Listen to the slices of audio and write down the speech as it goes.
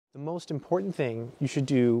The most important thing you should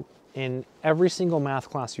do in every single math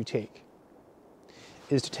class you take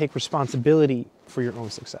is to take responsibility for your own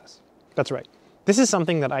success. That's right. This is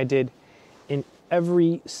something that I did in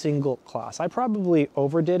every single class. I probably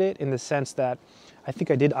overdid it in the sense that I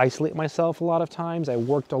think I did isolate myself a lot of times. I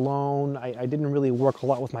worked alone. I didn't really work a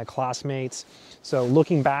lot with my classmates. So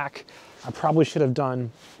looking back, I probably should have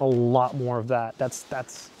done a lot more of that.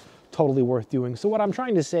 That's totally worth doing. So what I'm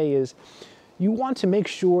trying to say is you want to make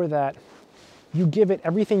sure that you give it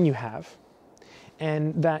everything you have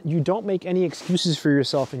and that you don't make any excuses for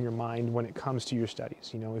yourself in your mind when it comes to your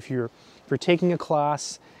studies. You know, if you're taking a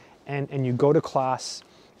class and you go to class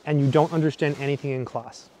and you don't understand anything in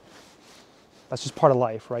class, that's just part of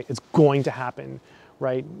life, right? It's going to happen,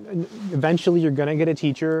 right? Eventually you're gonna get a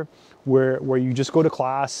teacher where you just go to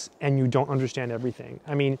class and you don't understand everything.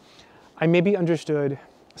 I mean, I maybe understood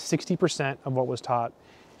 60% of what was taught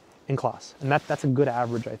in class, and that's a good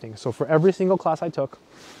average, I think. So for every single class I took,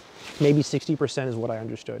 maybe 60% is what I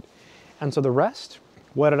understood. And so the rest,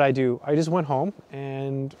 what did I do? I just went home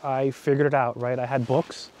and I figured it out, right? I had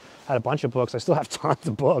books, I had a bunch of books. I still have tons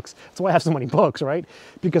of books. That's why I have so many books, right?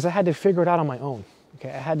 Because I had to figure it out on my own.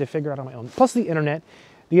 Okay, I had to figure it out on my own. Plus the internet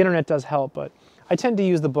does help, but I tend to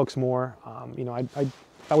use the books more. You know, if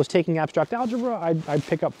I was taking abstract algebra, I'd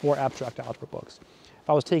pick up 4 abstract algebra books. If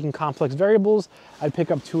I was taking complex variables, I'd pick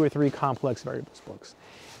up 2 or 3 complex variables books.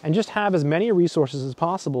 And just have as many resources as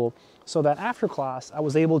possible so that after class, I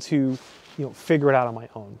was able to, figure it out on my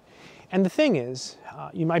own. And the thing is,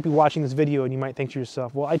 you might be watching this video and you might think to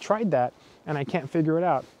yourself, well, I tried that and I can't figure it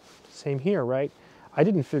out. Same here, right? I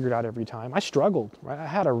didn't figure it out every time. I struggled, right? I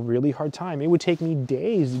had a really hard time. It would take me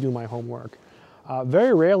days to do my homework.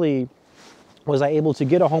 Very rarely was I able to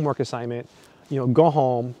get a homework assignment, go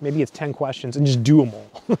home, maybe it's 10 questions and just do them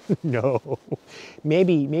all. No,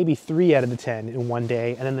 maybe 3 out of the 10 in one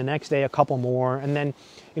day. And then the next day, a couple more. And then,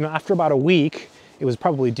 after about a week, it was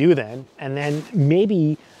probably due then. And then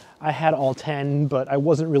maybe I had all 10, but I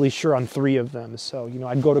wasn't really sure on 3 of them. So,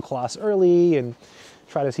 I'd go to class early and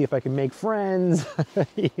try to see if I could make friends.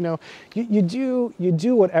 You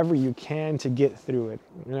do whatever you can to get through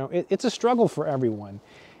it. It's a struggle for everyone.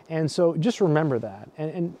 And so just remember that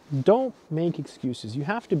and don't make excuses. You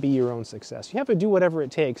have to be your own success. You have to do whatever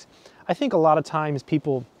it takes. I think a lot of times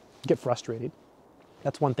people get frustrated.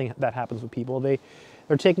 That's one thing that happens with people. They're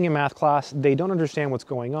taking a math class, they don't understand what's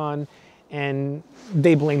going on, and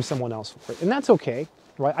they blame someone else for it. And that's okay,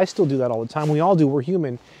 right? I still do that all the time. We all do, we're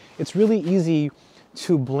human. It's really easy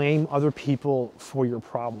to blame other people for your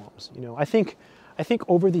problems. I think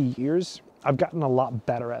over the years, I've gotten a lot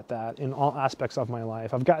better at that in all aspects of my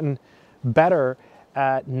life. I've gotten better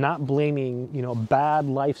at not blaming, bad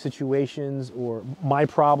life situations or my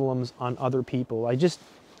problems on other people. I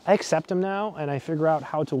accept them now and I figure out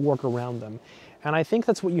how to work around them. And I think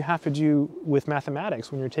that's what you have to do with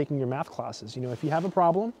mathematics when you're taking your math classes. If you have a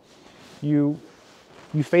problem, you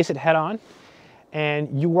face it head on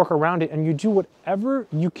and you work around it and you do whatever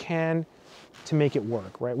you can to make it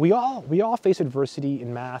work, right? We all face adversity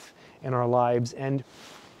in math in our lives, and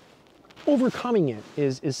overcoming it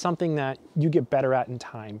is something that you get better at in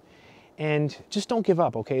time. And just don't give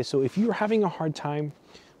up, okay? So if you're having a hard time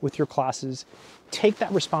with your classes, take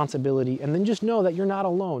that responsibility and then just know that you're not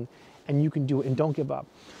alone and you can do it, and don't give up.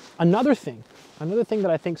 Another thing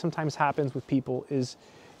that I think sometimes happens with people is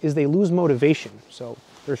they lose motivation. So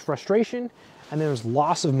there's frustration and there's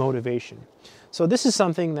loss of motivation. So this is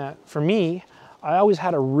something that, for me, I always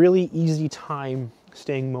had a really easy time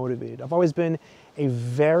staying motivated. I've always been a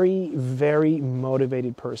very, very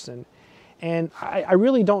motivated person. And I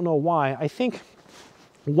really don't know why. I think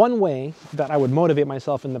one way that I would motivate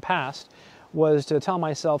myself in the past was to tell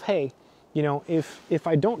myself, hey, if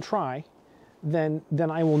I don't try, then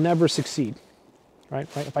I will never succeed, right?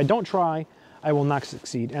 If I don't try, I will not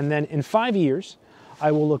succeed. And then in 5 years,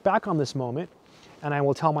 I will look back on this moment and I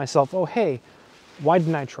will tell myself, oh, hey, why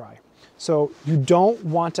didn't I try? So you don't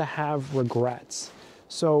want to have regrets.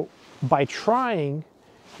 So by trying,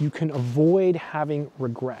 you can avoid having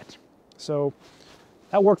regret. So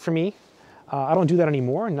that worked for me. I don't do that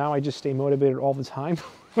anymore. Now I just stay motivated all the time.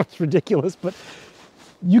 It's ridiculous, but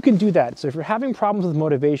you can do that. So if you're having problems with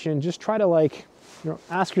motivation, just try to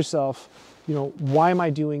ask yourself, why am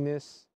I doing this?